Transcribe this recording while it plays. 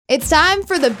It's time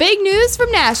for the big news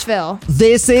from Nashville.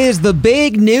 This is the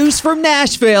big news from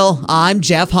Nashville. I'm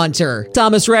Jeff Hunter.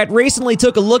 Thomas Rhett recently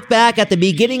took a look back at the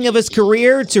beginning of his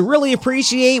career to really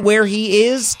appreciate where he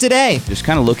is today. Just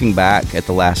kind of looking back at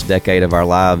the last decade of our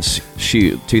lives,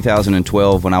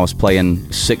 2012 when I was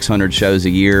playing 600 shows a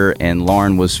year and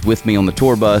Lauren was with me on the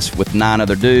tour bus with 9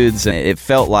 other dudes, and it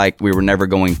felt like we were never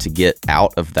going to get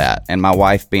out of that. And my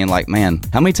wife being like, man,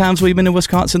 how many times have we been to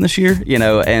Wisconsin this year?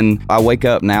 And I wake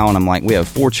up now and I'm like, we have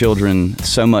 4 children.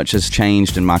 So much has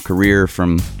changed in my career,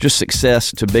 from just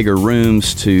success to bigger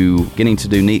rooms to getting to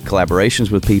do neat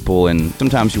collaborations with people. And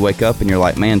sometimes you wake up and you're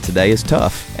like, man, today is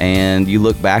tough. And you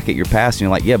look back at your past and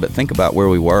you're like, yeah, but think about where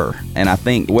we were. And I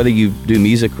think whether you do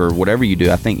music or whatever you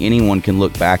do, I think anyone can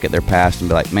look back at their past and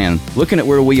be like, man, looking at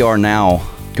where we are now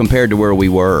compared to where we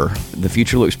were, the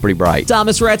future looks pretty bright.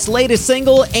 Thomas Rhett's latest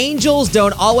single, Angels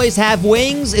Don't Always Have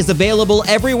Wings, is available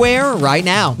everywhere right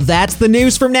now. That's the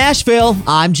news from Nashville.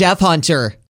 I'm Jeff Hunter.